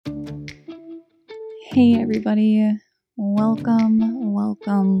Hey everybody, welcome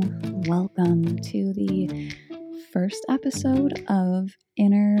to the first episode of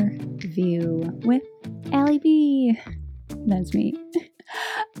Inner View with Allie B. That's me.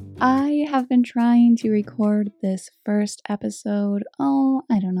 I have been trying to record this first episode, for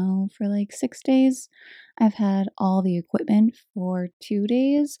like 6 days. I've had all the equipment for 2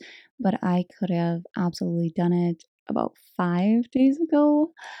 days, but I could have absolutely done it about 5 days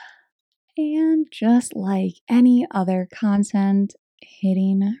ago. And just like any other content,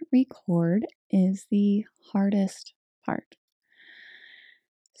 hitting record is the hardest part.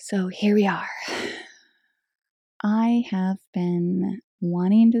 So here we are. I have been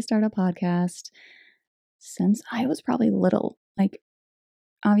wanting to start a podcast since I was probably little. Like,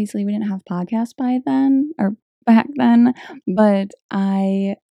 obviously, we didn't have podcasts back then, but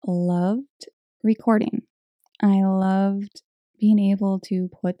I loved recording. I loved being able to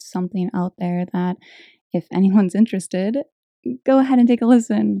put something out there that if anyone's interested, go ahead and take a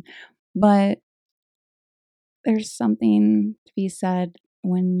listen. But there's something to be said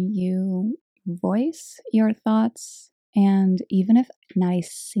when you voice your thoughts, and even if not a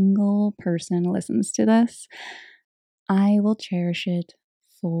single person listens to this, I will cherish it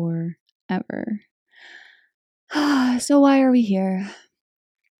forever. So why are we here?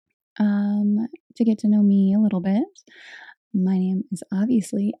 To get to know me a little bit. My name is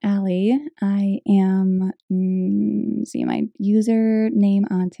obviously Allie. I am, my username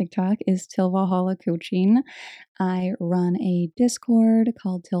on TikTok is Till Valhalla Coaching. I run a Discord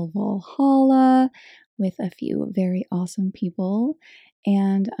called Till Valhalla with a few very awesome people.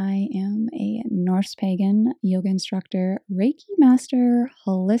 And I am a Norse pagan yoga instructor, Reiki master,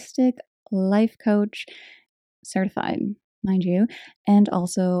 holistic life coach, certified, mind you, and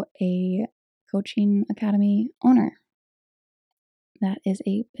also a coaching academy owner. That is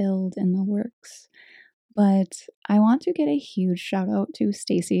a build in the works. But I want to get a huge shout out to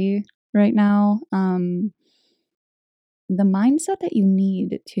Stacy right now. The mindset that you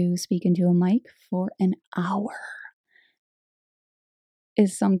need to speak into a mic for an hour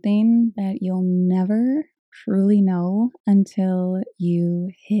is something that you'll never truly know until you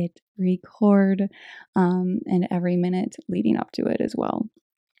hit record, and every minute leading up to it as well.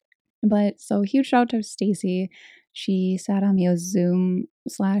 But so huge shout out to Stacy. She sat on me Zoom/VC,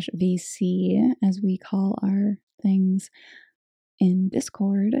 as we call our things in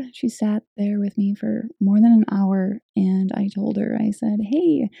Discord. She sat there with me for more than an hour, and I told her, I said,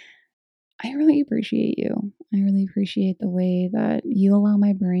 hey, I really appreciate you. I really appreciate the way that you allow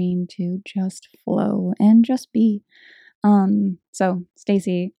my brain to just flow and just be. So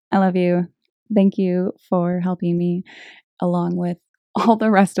Stacy, I love you. Thank you for helping me along with all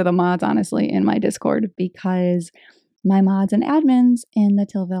the rest of the mods, honestly, in my Discord, because my mods and admins in the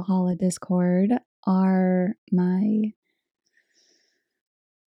Till Valhalla Discord are my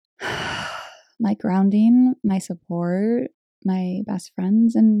grounding, my support, my best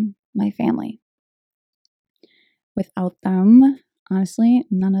friends, and my family. Without them, honestly,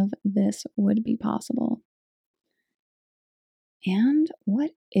 none of this would be possible. And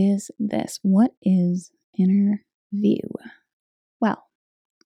what is this? What is Inner View? Well,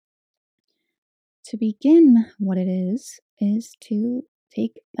 to begin, what it is to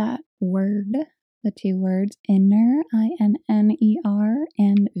take that word, the two words, inner, INNER,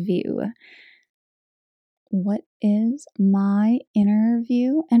 and view. What is my inner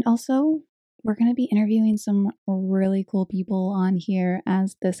view? And also, we're going to be interviewing some really cool people on here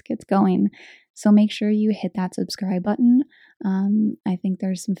as this gets going. So make sure you hit that subscribe button. I think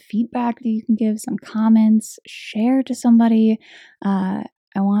there's some feedback that you can give, some comments, share to somebody. I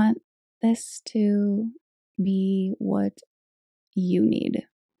want this to be what you need.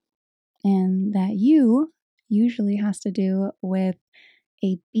 And that you usually has to do with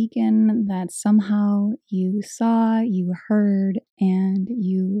a beacon that somehow you saw, you heard, and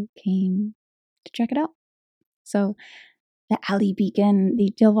you came to check it out. So the Allie beacon,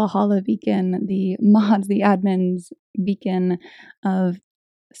 the Till Valhalla beacon, the mods, the admins beacon of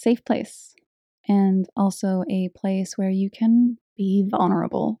safe place, and also a place where you can be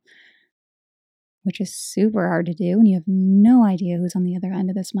vulnerable, which is super hard to do, and you have no idea who's on the other end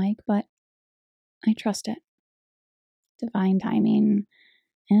of this mic, but I trust it. Divine timing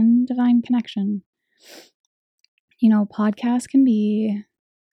and divine connection. Podcasts can be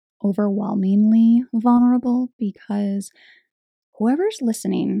overwhelmingly vulnerable because whoever's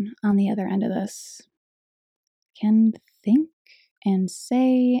listening on the other end of this can think and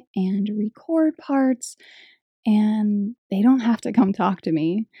say and record parts, and they don't have to come talk to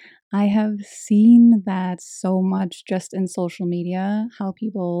me. I have seen that so much just in social media, how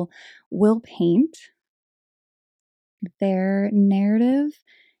people will paint their narrative,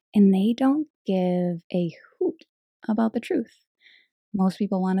 and they don't give a hoot about the truth. Most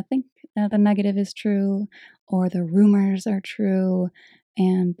people want to think that the negative is true or the rumors are true,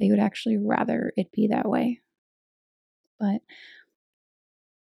 and they would actually rather it be that way. But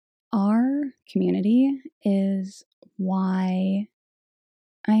our community is why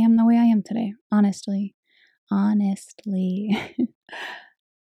I am the way I am today, honestly. Honestly.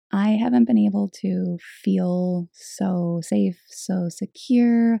 I haven't been able to feel so safe, so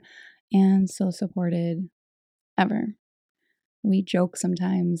secure, and so supported ever. We joke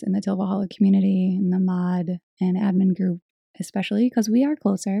sometimes in the Tilvalhalla community, in the mod and admin group, especially because we are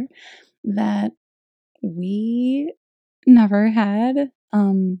closer, that we never had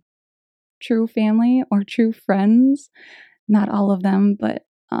true family or true friends. Not all of them, but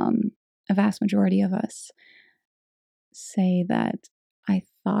a vast majority of us say that I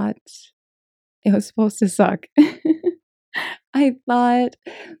thought it was supposed to suck. I thought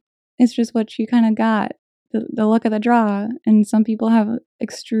it's just what you kind of got, the luck of the draw. And some people have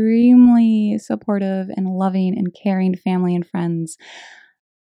extremely supportive and loving and caring family and friends,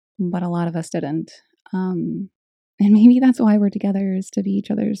 but a lot of us didn't. And maybe that's why we're together, is to be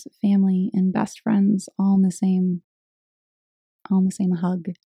each other's family and best friends, all in the same hug,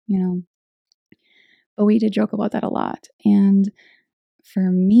 you know. But we did joke about that a lot. And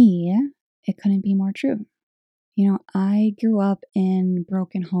for me, it couldn't be more true. You know, I grew up in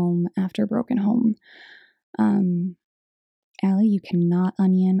broken home after broken home. Allie, you cannot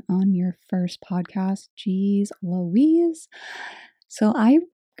onion on your first podcast. Jeez Louise. So I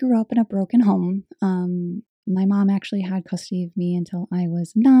grew up in a broken home. My mom actually had custody of me until I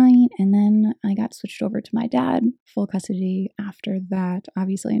was 9, and then I got switched over to my dad, full custody after that,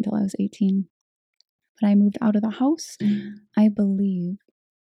 obviously until I was 18. But I moved out of the house, I believe.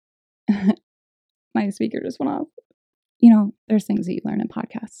 My speaker just went off. You know, there's things that you learn in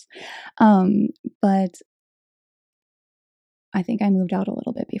podcasts. But I think I moved out a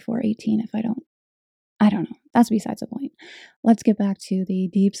little bit before 18. I don't know. That's besides the point. Let's get back to the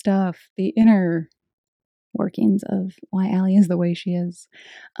deep stuff, the inner workings of why Allie is the way she is.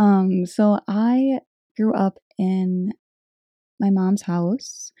 So I grew up in my mom's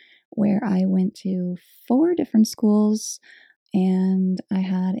house, where I went to 4 different schools, and I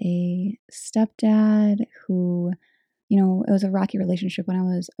had a stepdad who, you know, it was a rocky relationship when I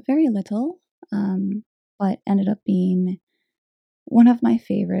was very little, but ended up being one of my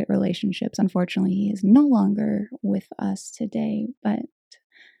favorite relationships. Unfortunately, he is no longer with us today, but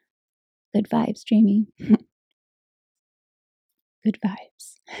good vibes, Jamie. Good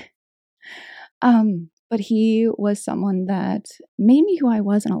vibes. But he was someone that made me who I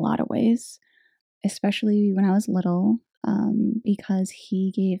was in a lot of ways, especially when I was little, because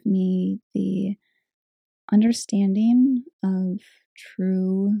he gave me the understanding of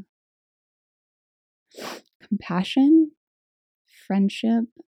true compassion, friendship,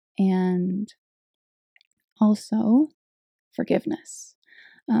 and also forgiveness.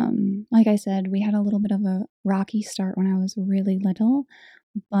 Like I said, we had a little bit of a rocky start when I was really little,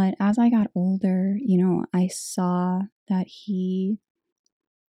 but as I got older, you know, I saw that he,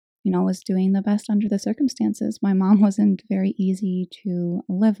 you know, was doing the best under the circumstances. My mom wasn't very easy to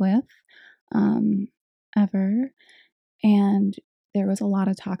live with, ever, and there was a lot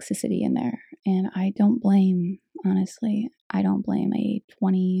of toxicity in there. And I don't blame, honestly, I don't blame a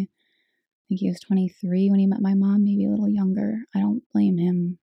 20, I think he was 23 when he met my mom, maybe a little younger. I don't blame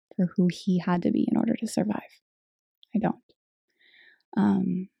him for who he had to be in order to survive. I don't.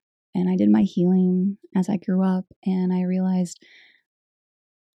 And I did my healing as I grew up, and I realized,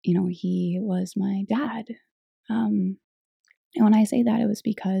 you know, he was my dad. And when I say that, it was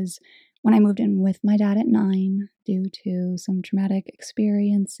because when I moved in with my dad at 9, due to some traumatic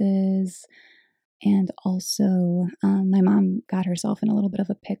experiences, and also my mom got herself in a little bit of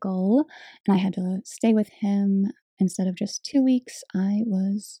a pickle, and I had to stay with him. Instead of just 2 weeks, I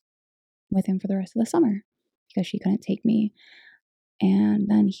was with him for the rest of the summer because she couldn't take me. And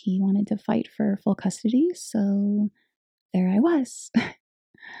then he wanted to fight for full custody, so there I was.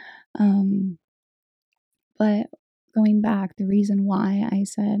 But going back, the reason why I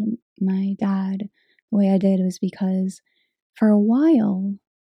said my dad the way I did was because for a while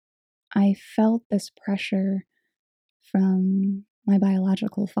I felt this pressure from my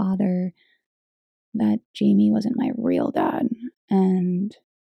biological father that Jamie wasn't my real dad. And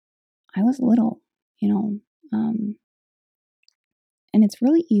I was little, you know. And it's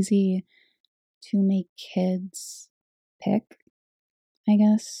really easy to make kids pick, I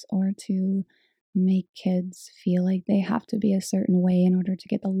guess, or to make kids feel like they have to be a certain way in order to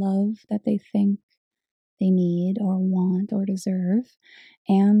get the love that they think they need or want or deserve.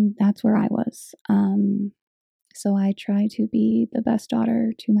 And that's where I was. So I try to be the best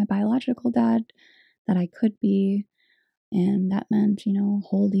daughter to my biological dad that I could be. And that meant,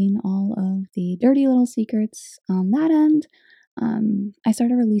 holding all of the dirty little secrets on that end. I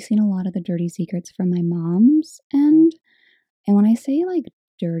started releasing a lot of the dirty secrets from my mom's end. And when I say like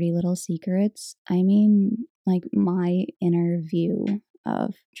dirty little secrets, I mean like my inner view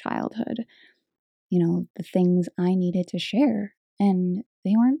of childhood, the things I needed to share. And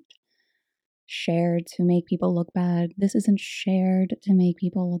they weren't shared to make people look bad. This isn't shared to make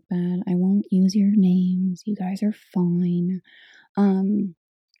people look bad. I won't use your names. You guys are fine.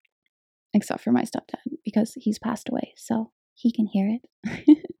 Except for my stepdad because he's passed away, so he can hear it.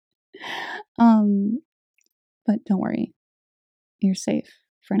 But don't worry. You're safe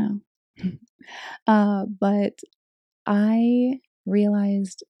for now. But I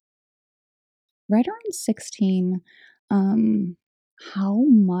realized right around 16 how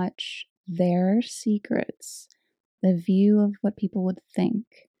much their secrets, the view of what people would think,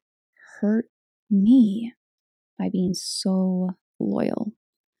 hurt me by being so loyal,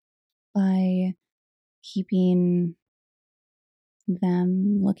 by keeping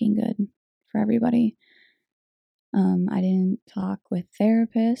them looking good for everybody. I didn't talk with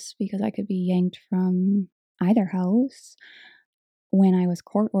therapists because I could be yanked from either house. When I was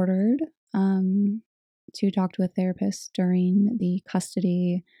court ordered to talk to a therapist during the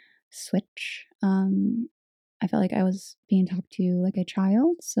custody switch, I felt like I was being talked to like a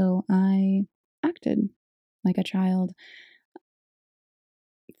child, so I acted like a child.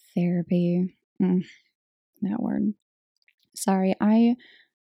 Therapy, that word. Sorry, I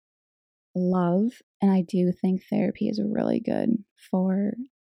love and I do think therapy is really good for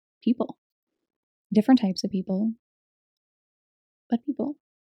people, different types of people, but people.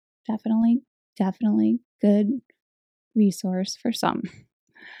 Definitely good resource for some.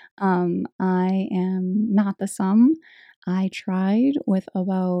 I am not the sum. I tried with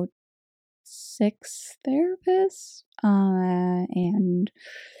about 6 therapists, and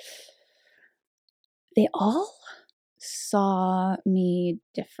they all saw me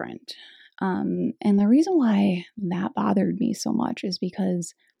different. And the reason why that bothered me so much is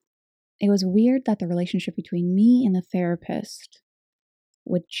because it was weird that the relationship between me and the therapist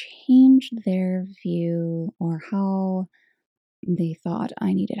would change their view or how they thought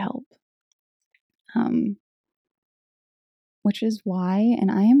I needed help. Which is why,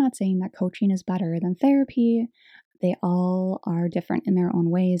 and I am not saying that coaching is better than therapy. They all are different in their own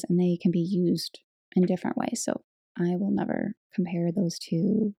ways and they can be used in different ways. So I will never compare those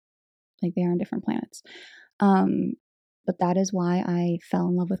two like they are on different planets. But that is why I fell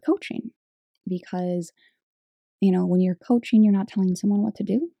in love with coaching because, when you're coaching, you're not telling someone what to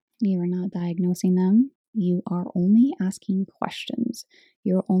do. You are not diagnosing them. You are only asking questions.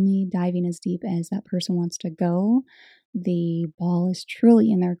 You're only diving as deep as that person wants to go. The ball is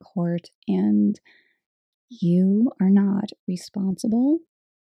truly in their court, and you are not responsible.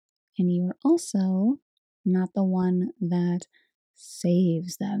 And you are also not the one that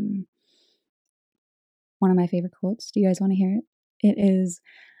saves them. One of my favorite quotes. Do you guys want to hear it? It is,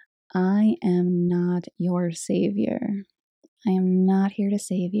 I am not your savior. I am not here to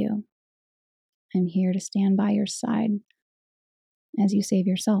save you. I'm here to stand by your side as you save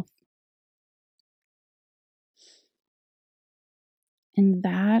yourself. And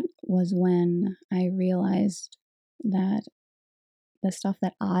that was when I realized that the stuff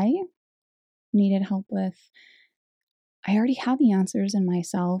that I needed help with, I already had the answers in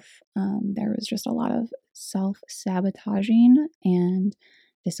myself. There was just a lot of self-sabotaging and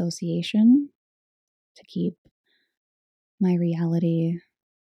dissociation to keep my reality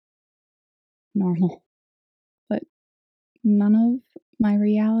normal. But none of my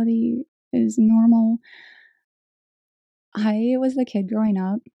reality is normal. I was the kid growing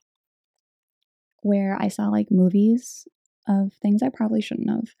up where I saw like movies of things I probably shouldn't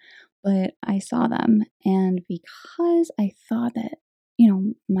have, but I saw them. And because I thought that,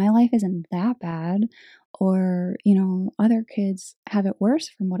 my life isn't that bad, or, other kids have it worse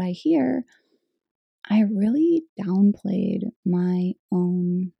from what I hear, I really downplayed my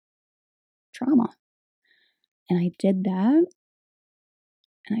own trauma. And I did that,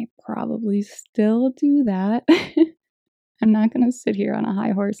 and I probably still do that. I'm not going to sit here on a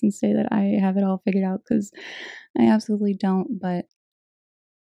high horse and say that I have it all figured out because I absolutely don't, but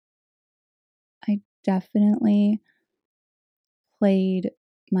I definitely played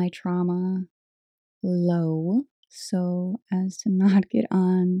my trauma low so as to not get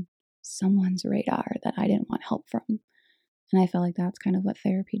on someone's radar that I didn't want help from. And I felt like that's kind of what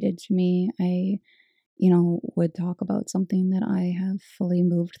therapy did to me. I would talk about something that I have fully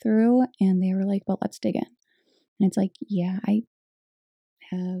moved through, and they were like, but let's dig in. And it's like, yeah, I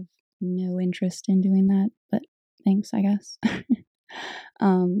have no interest in doing that, but thanks, I guess.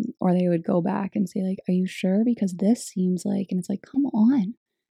 Or they would go back and say, like, are you sure? Because this seems like, and it's like, come on.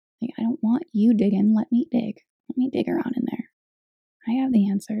 Like, I don't want you digging. Let me dig. Let me dig around in there. I have the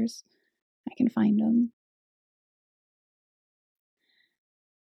answers. I can find them.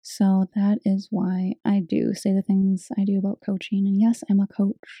 So that is why I do say the things I do about coaching. And yes, I'm a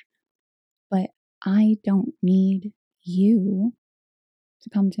coach, but I don't need you to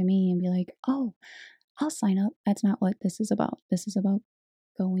come to me and be like, oh, I'll sign up. That's not what this is about. This is about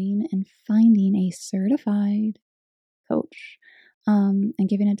going and finding a certified coach and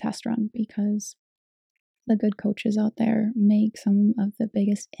giving a test run, because the good coaches out there make some of the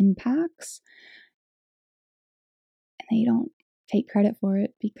biggest impacts, and they don't take credit for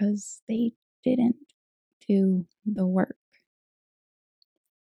it because they didn't do the work.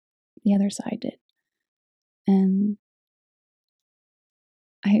 The other side did. And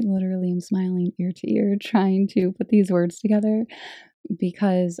I literally am smiling ear to ear trying to put these words together,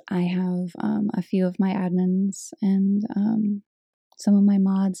 because I have a few of my admins and some of my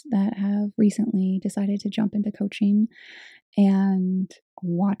mods that have recently decided to jump into coaching, and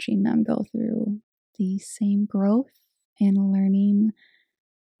watching them go through the same growth and learning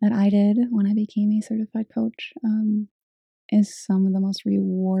that I did when I became a certified coach is some of the most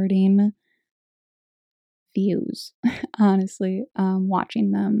rewarding views. Honestly,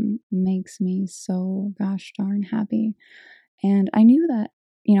 watching them makes me so gosh darn happy. And I knew that,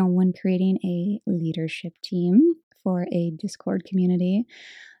 when creating a leadership team for a Discord community,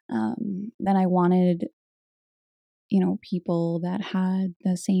 that I wanted, people that had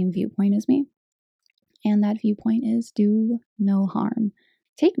the same viewpoint as me. And that viewpoint is do no harm,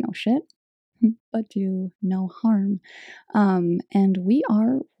 take no shit, but do no harm. And we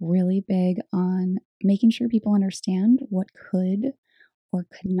are really big on making sure people understand what could or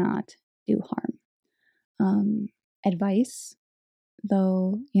could not do harm. Advice,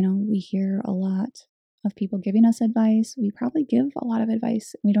 though, we hear a lot of people giving us advice. We probably give a lot of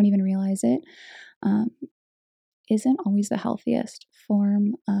advice. We don't even realize it. Isn't always the healthiest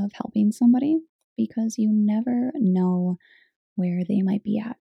form of helping somebody, because you never know where they might be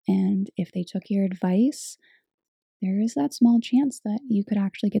at. And if they took your advice, there is that small chance that you could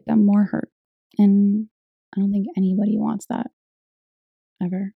actually get them more hurt. And I don't think anybody wants that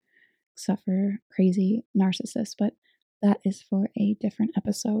ever, except for crazy narcissists. But that is for a different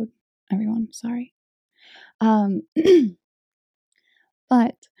episode, everyone. Sorry. But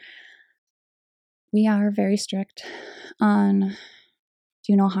we are very strict on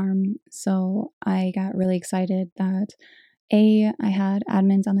do no harm. So I got really excited that I had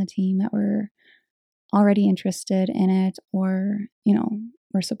admins on the team that were already interested in it, or,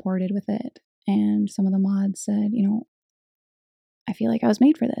 were supported with it. And some of the mods said, I feel like I was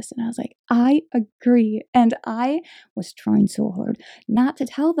made for this. And I was like, I agree. And I was trying so hard not to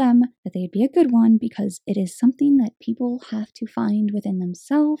tell them that they'd be a good one, because it is something that people have to find within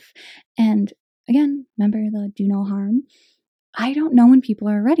themselves. And again, remember the do no harm. I don't know when people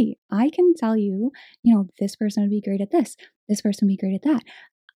are ready. I can tell you, this person would be great at this. This person would be great at that.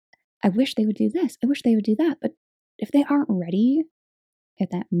 I wish they would do this. I wish they would do that. But if they aren't ready, if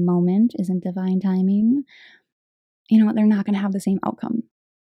that moment isn't divine timing, they're not going to have the same outcome.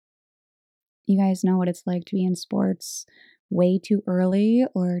 You guys know what it's like to be in sports way too early,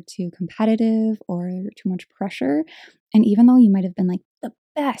 or too competitive, or too much pressure. And even though you might have been like the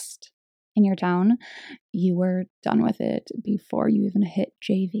best in your town, you were done with it before you even hit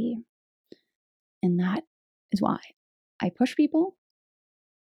JV. And that is why I push people.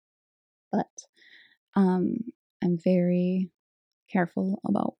 But I'm very careful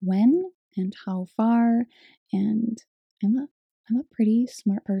about when and how far, and I'm a pretty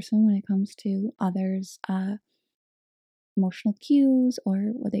smart person when it comes to others' emotional cues,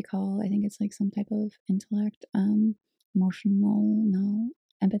 or what they call, I think it's like some type of intellect, emotional, no,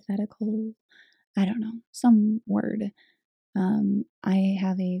 empathetical, I don't know, some word. I'm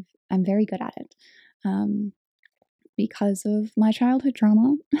very good at it. Because of my childhood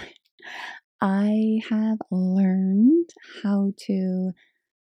trauma, I have learned how to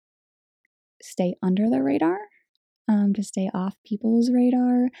stay under the radar, to stay off people's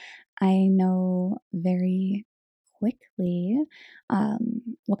radar. I know very quickly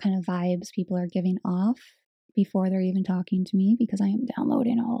what kind of vibes people are giving off before they're even talking to me, because I am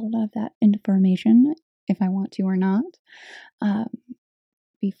downloading all of that information, if I want to or not,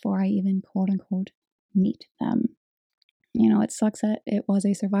 before I even quote unquote meet them. It sucks that it was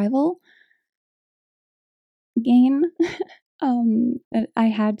a survival, gain. I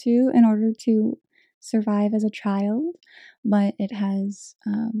had to in order to survive as a child, but it has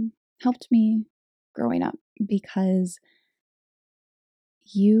helped me growing up because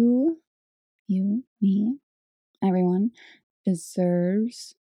you, me, everyone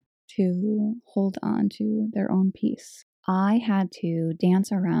deserves to hold on to their own peace. I had to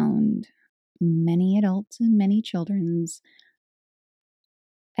dance around many adults and many children's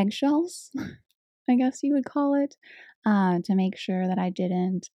eggshells, I guess you would call it, to make sure that I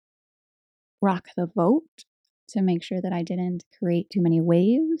didn't rock the boat, to make sure that I didn't create too many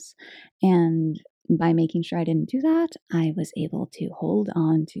waves. And by making sure I didn't do that, I was able to hold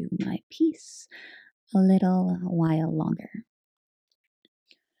on to my peace a little while longer.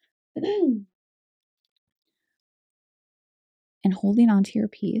 And holding on to your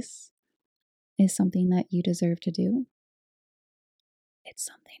peace is something that you deserve to do. It's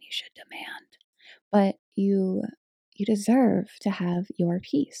something you should demand. But you deserve to have your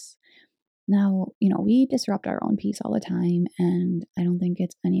peace. Now, we disrupt our own peace all the time, and I don't think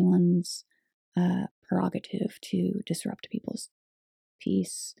it's anyone's prerogative to disrupt people's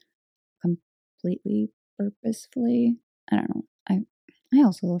peace completely purposefully. I don't know. I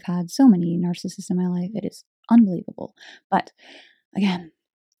also have had so many narcissists in my life. It is unbelievable. But again,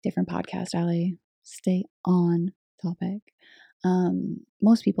 different podcast, Allie. Stay on topic.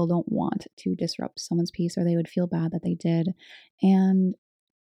 Most people don't want to disrupt someone's peace, or they would feel bad that they did. And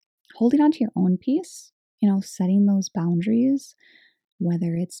holding on to your own peace, setting those boundaries,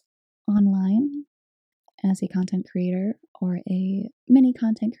 whether it's online as a content creator or a mini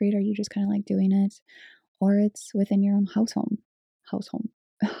content creator, you just kind of like doing it, or it's within your own household.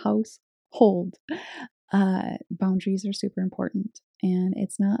 Boundaries are super important, and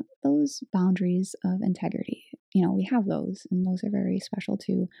it's not those boundaries of integrity. We have those, and those are very special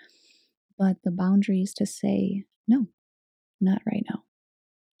too. But the boundaries to say, no, not right now.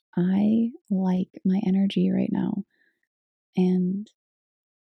 I like my energy right now. And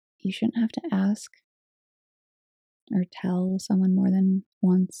you shouldn't have to ask or tell someone more than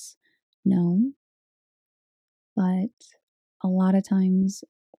once no. But a lot of times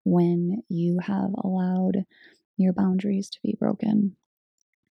when you have allowed your boundaries to be broken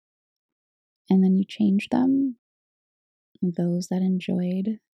and then you change them, those that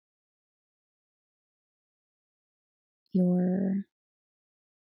enjoyed your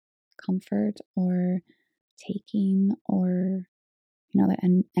comfort or taking, or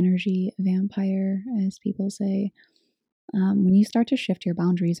that energy vampire, as people say, when you start to shift your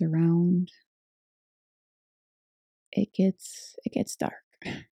boundaries around, it gets dark.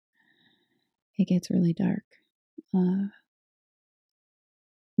 It gets really dark.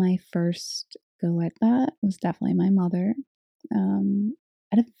 My first go at that was definitely my mother.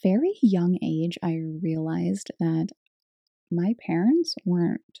 At a very young age, I realized that my parents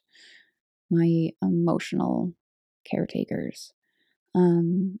weren't my emotional caretakers.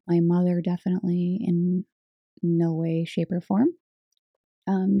 My mother definitely in no way, shape, or form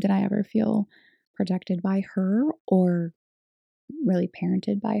did I ever feel protected by her or really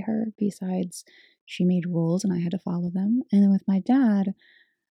parented by her, besides she made rules and I had to follow them. And then with my dad,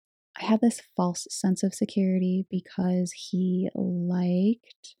 I had this false sense of security because he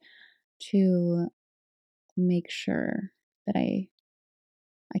liked to make sure that I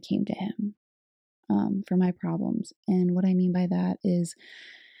came to him for my problems. And what I mean by that is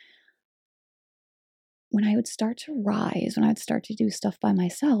when I would start to rise, when I'd start to do stuff by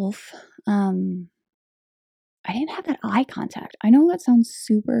myself, I didn't have that eye contact. I know that sounds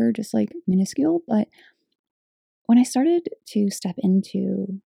super just like minuscule, but when I started to step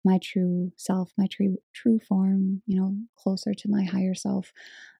into my true self, my true form, closer to my higher self,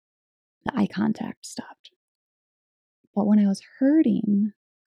 the eye contact stopped. But when I was hurting,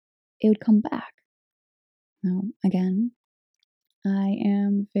 it would come back. Now, again, I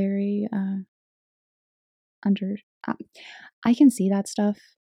am very I can see that stuff.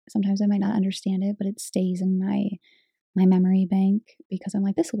 Sometimes I might not understand it, but it stays in my memory bank because I'm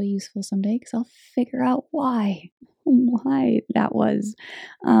like, this will be useful someday because I'll figure out why that was.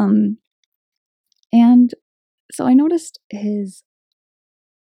 And so I noticed his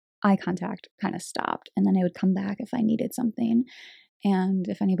eye contact kind of stopped, and then it would come back if I needed something. And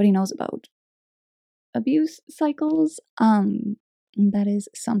if anybody knows about abuse cycles, that is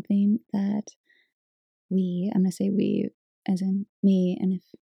something that I'm going to say we, as in me, and if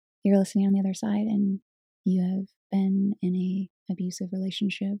you're listening on the other side and you have been in a abusive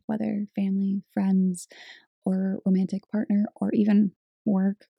relationship, whether family, friends, or romantic partner, or even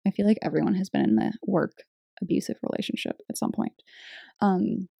work, I feel like everyone has been in the work abusive relationship at some point.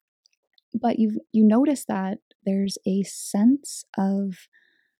 But you notice that there's a sense of,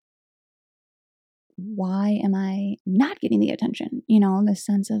 why am I not getting the attention? This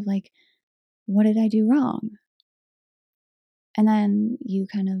sense of like, what did I do wrong? And then you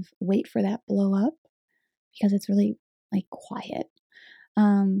kind of wait for that blow up because it's really like quiet.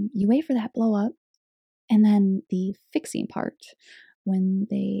 You wait for that blow up, and then the fixing part, when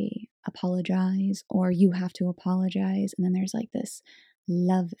they apologize or you have to apologize, and then there's like this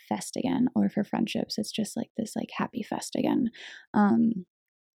love fest again, or for friendships, it's just like this like happy fest again.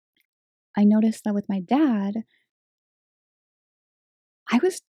 I noticed that with my dad, I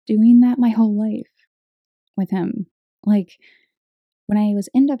was doing that my whole life with him. Like when I was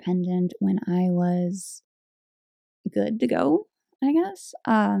independent, when I was good to go, I guess,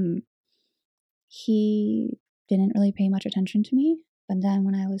 he didn't really pay much attention to me. But then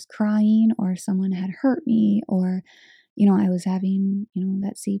when I was crying or someone had hurt me, or, I was having,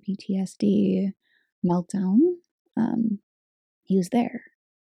 that CPTSD meltdown, he was there.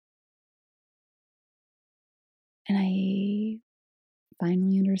 And I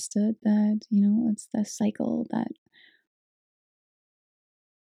finally understood that, it's the cycle that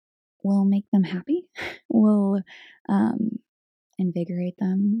will make them happy, will invigorate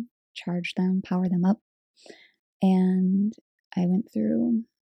them, charge them, power them up. And I went through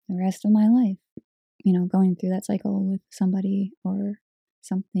the rest of my life, going through that cycle with somebody or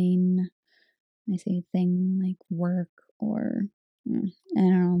something. I say thing like work or I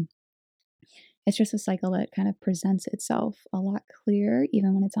don't know. It's just a cycle that kind of presents itself a lot clearer,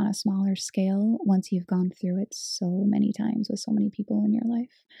 even when it's on a smaller scale, once you've gone through it so many times with so many people in your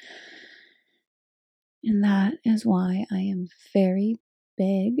life. And that is why I am very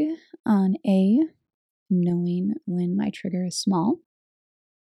big on knowing when my trigger is small.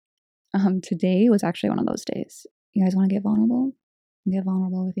 Today was actually one of those days. You guys want to get vulnerable? I'll get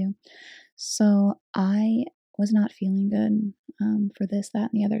vulnerable with you. So I was not feeling good for this, that,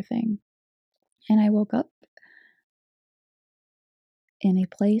 and the other thing. And I woke up in a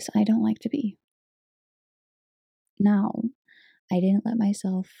place I don't like to be. Now, I didn't let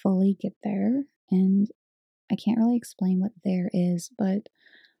myself fully get there, and I can't really explain what there is, but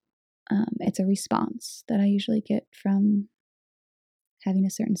it's a response that I usually get from having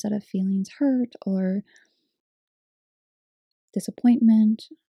a certain set of feelings, hurt or disappointment.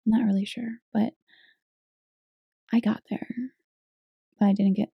 I'm not really sure, but I got there, but I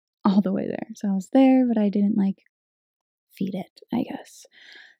didn't get all the way there. So I was there, but I didn't like feed it, I guess.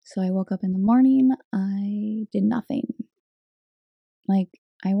 So I woke up in the morning, I did nothing. Like,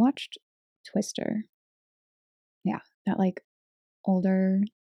 I watched Twister. Yeah, that like older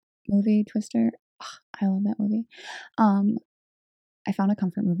movie, Twister. Ugh, I love that movie. I found a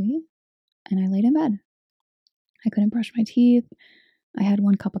comfort movie and I laid in bed. I couldn't brush my teeth. I had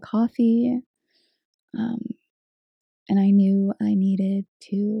 1 cup of coffee. And I knew I needed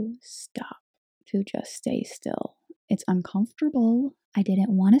to stop, to just stay still. It's uncomfortable. I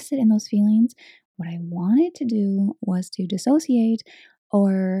didn't want to sit in those feelings. What I wanted to do was to dissociate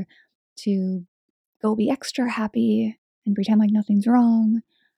or to go be extra happy and pretend like nothing's wrong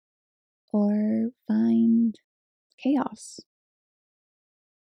or find chaos.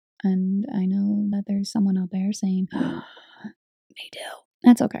 And I know that there's someone out there saying, me too.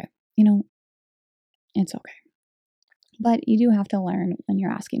 That's okay. It's okay. But you do have to learn when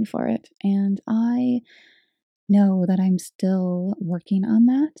you're asking for it. And I know that I'm still working on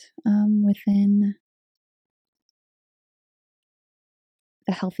that within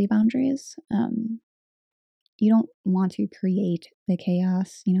the healthy boundaries. You don't want to create the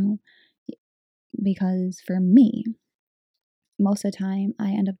chaos, because for me, most of the time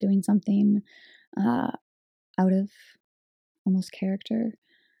I end up doing something out of almost character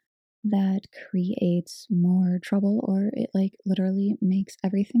that creates more trouble, or it like literally makes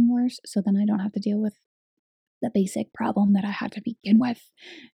everything worse. So then I don't have to deal with the basic problem that I had to begin with.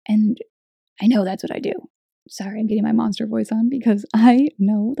 And I know that's what I do. Sorry, I'm getting my monster voice on because I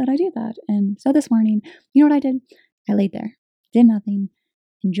know that I do that. And so this morning, you know what I did? I laid there, did nothing,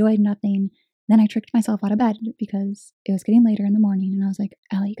 enjoyed nothing. Then I tricked myself out of bed because it was getting later in the morning, and I was like,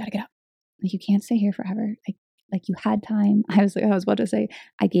 Allie, you gotta get up. Like, you can't stay here forever. Like you had time. I was about to say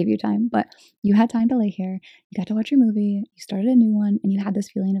I gave you time, but you had time to lay here. You got to watch your movie. You started a new one, and you had this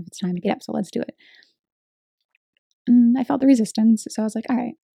feeling of it's time to get up. So let's do it. And I felt the resistance, so I was like, all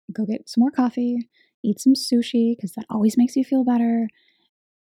right, go get some more coffee, eat some sushi because that always makes you feel better,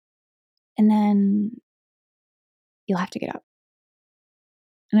 and then you'll have to get up.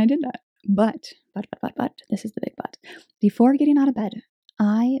 And I did that. But, this is the big but. Before getting out of bed,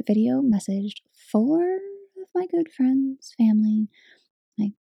 I video messaged 4 of my good friends, family,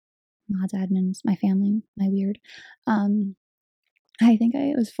 like mods, admins, my family, my weird. I think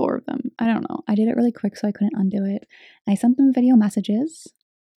it was 4 of them. I don't know. I did it really quick so I couldn't undo it. I sent them video messages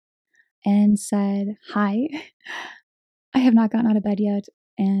and said, "Hi, I have not gotten out of bed yet,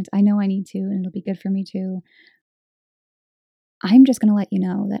 and I know I need to, and it'll be good for me to. I'm just going to let you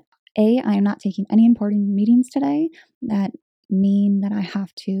know that I am not taking any important meetings today that mean that I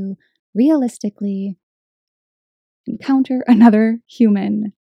have to realistically encounter another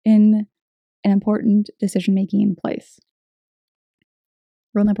human in an important decision-making place.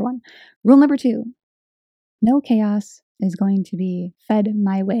 Rule number 1. Rule number 2, no chaos is going to be fed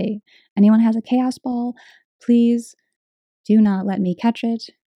my way. Anyone has a chaos ball, please do not let me catch it.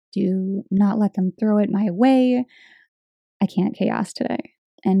 Do not let them throw it my way. I can't chaos today.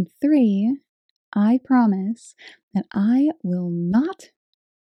 And 3, I promise that I will not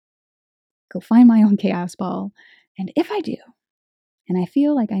go find my own chaos ball. And if I do, and I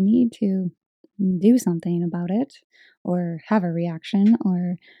feel like I need to do something about it or have a reaction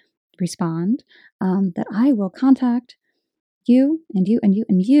or respond, that I will contact you and you and you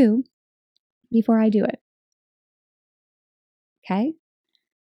and you before I do it. Okay?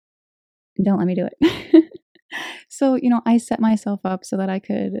 Don't let me do it. So, I set myself up so that I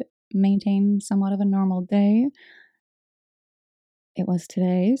could maintain somewhat of a normal day. It was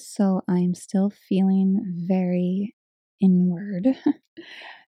today, so I'm still feeling very inward.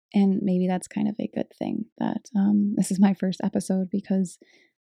 And maybe that's kind of a good thing that this is my first episode, because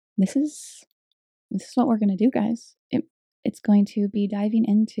this is what we're going to do, guys. It's going to be diving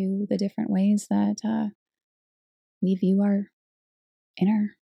into the different ways that we view our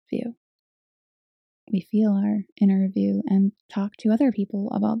inner view. We feel our inner view and talk to other people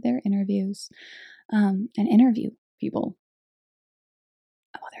about their interviews, and interview people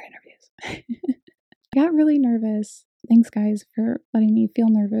about their interviews. I got really nervous. Thanks, guys, for letting me feel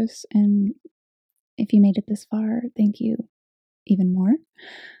nervous. And if you made it this far, thank you even more.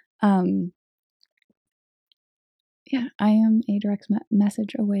 Yeah, I am a direct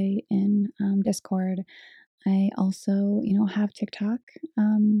message away in Discord. I also, have TikTok.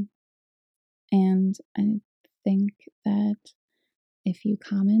 And I think that if you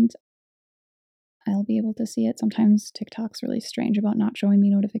comment, I'll be able to see it. Sometimes TikTok's really strange about not showing me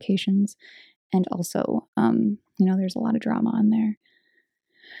notifications. And also, there's a lot of drama on there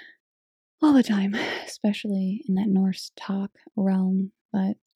all the time, especially in that Norse talk realm.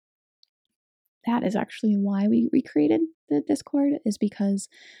 But that is actually why we created the Discord, is because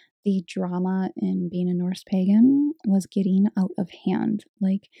the drama in being a Norse pagan was getting out of hand.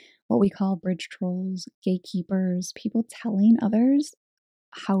 Like what we call bridge trolls, gatekeepers, people telling others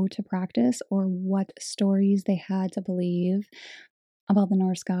how to practice or what stories they had to believe about the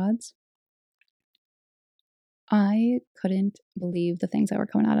Norse gods. I couldn't believe the things that were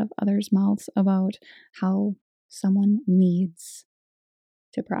coming out of others' mouths about how someone needs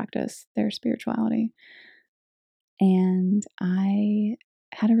to practice their spirituality. And I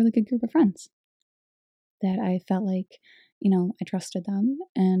had a really good group of friends that I felt like, I trusted them.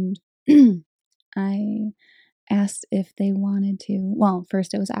 And I asked if they wanted to, well,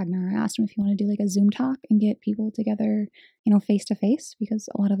 first it was Agnar. I asked him if he wanted to do like a Zoom talk and get people together, face to face, because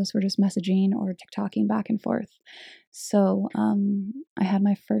a lot of us were just messaging or TikToking back and forth. So I had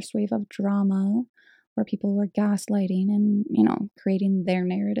my first wave of drama where people were gaslighting and, creating their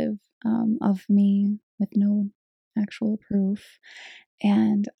narrative of me with no actual proof.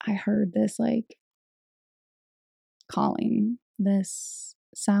 And I heard this like calling, this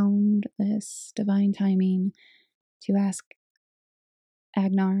sound, this divine timing to ask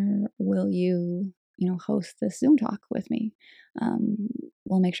Agnar, will you, host this Zoom talk with me?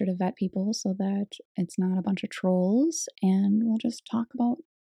 We'll make sure to vet people so that it's not a bunch of trolls, and we'll just talk about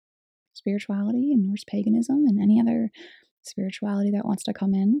spirituality and Norse paganism and any other spirituality that wants to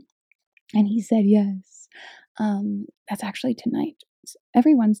come in. And he said yes. That's actually tonight. It's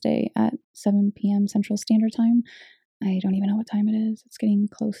every Wednesday at 7 p.m. Central Standard Time. I don't even know what time it is. It's getting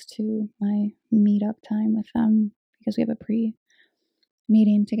close to my meetup time with them because we have a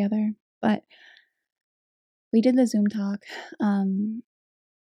pre-meeting together. But we did the Zoom talk.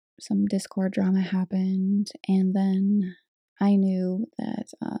 Some Discord drama happened, and then I knew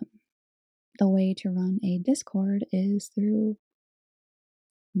that the way to run a Discord is through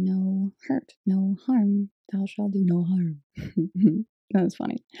no hurt, no harm. Thou shalt do no harm. That was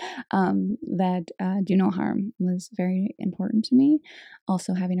funny. That do no harm was very important to me.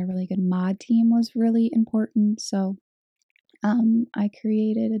 Also, having a really good mod team was really important. So I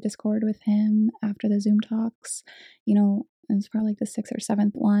created a Discord with him after the Zoom talks. It was probably like the 6th or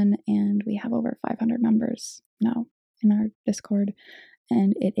 7th one, and we have over 500 members now in our Discord.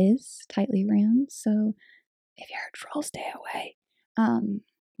 and it is tightly ran. So if you're a troll, stay away.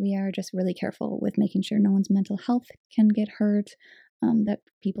 We are just really careful with making sure no one's mental health can get hurt, that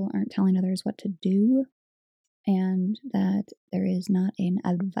people aren't telling others what to do, and that there is not an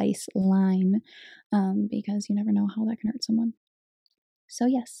advice line, because you never know how that can hurt someone. So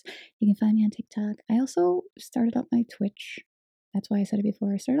yes, you can find me on TikTok. I also started up my Twitch. That's why I said it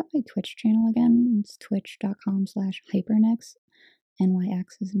before. I started up my Twitch channel again. It's twitch.com/hypernyx.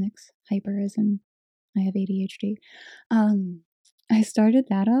 NYX is Nyx. Hyper is in I have ADHD. I started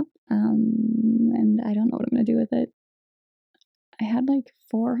that up, and I don't know what I'm gonna do with it. I had like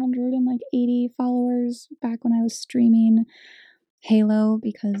 480 followers back when I was streaming Halo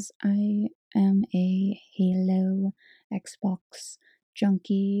because I am a Halo Xbox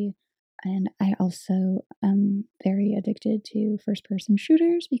junkie, and I also am very addicted to first person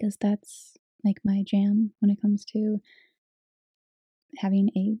shooters because that's like my jam when it comes to having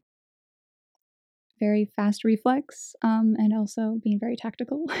a very fast reflex, and also being very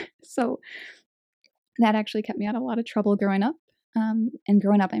tactical. So that actually kept me out of a lot of trouble growing up. And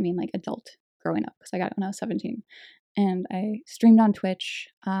growing up, I mean like adult growing up, because I got it when I was 17. And I streamed on Twitch,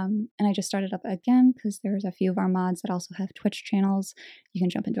 and I just started up again because there's a few of our mods that also have Twitch channels. You can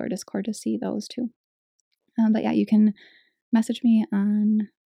jump into our Discord to see those too. But yeah, you can message me on,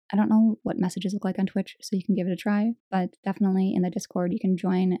 I don't know what messages look like on Twitch, so you can give it a try, but definitely in the Discord you can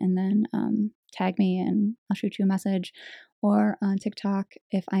join and then tag me and I'll shoot you a message. Or on TikTok,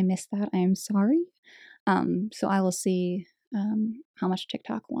 if I missed that, I am sorry. So I will see how much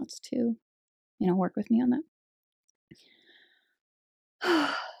TikTok wants to, work with me on that.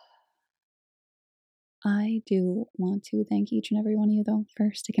 I do want to thank each and every one of you, though,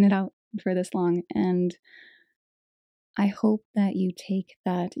 for sticking it out for this long. And I hope that you take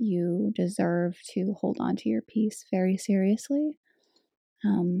that you deserve to hold on to your peace very seriously.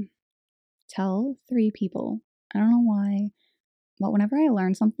 Tell 3 people. I don't know why, but whenever I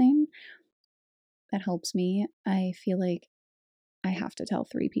learn something that helps me, I feel like I have to tell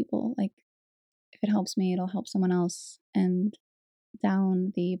 3 people. Like, if it helps me, it'll help someone else. And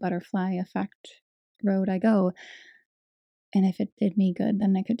down the butterfly effect road I go. And if it did me good,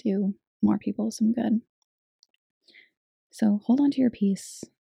 then I could do more people some good. So hold on to your peace.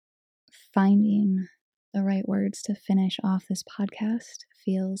 Finding the right words to finish off this podcast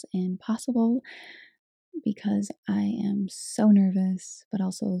feels impossible because I am so nervous, but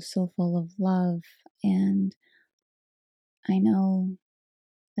also so full of love. And I know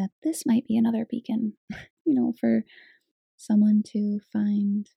that this might be another beacon, for someone to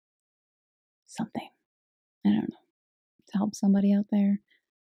find something. I don't know, to help somebody out there.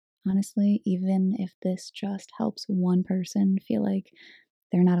 Honestly, even if this just helps one person feel like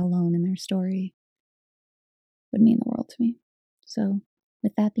they're not alone in their story, would mean the world to me. So,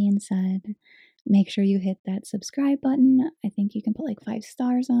 with that being said, make sure you hit that subscribe button. I think you can put like 5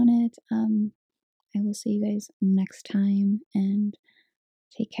 stars on it. I will see you guys next time, and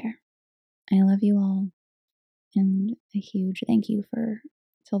take care. I love you all, and a huge thank you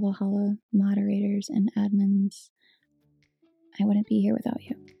to Valhalla moderators and admins. I wouldn't be here without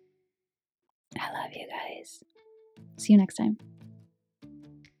you. I love you guys. See you next time.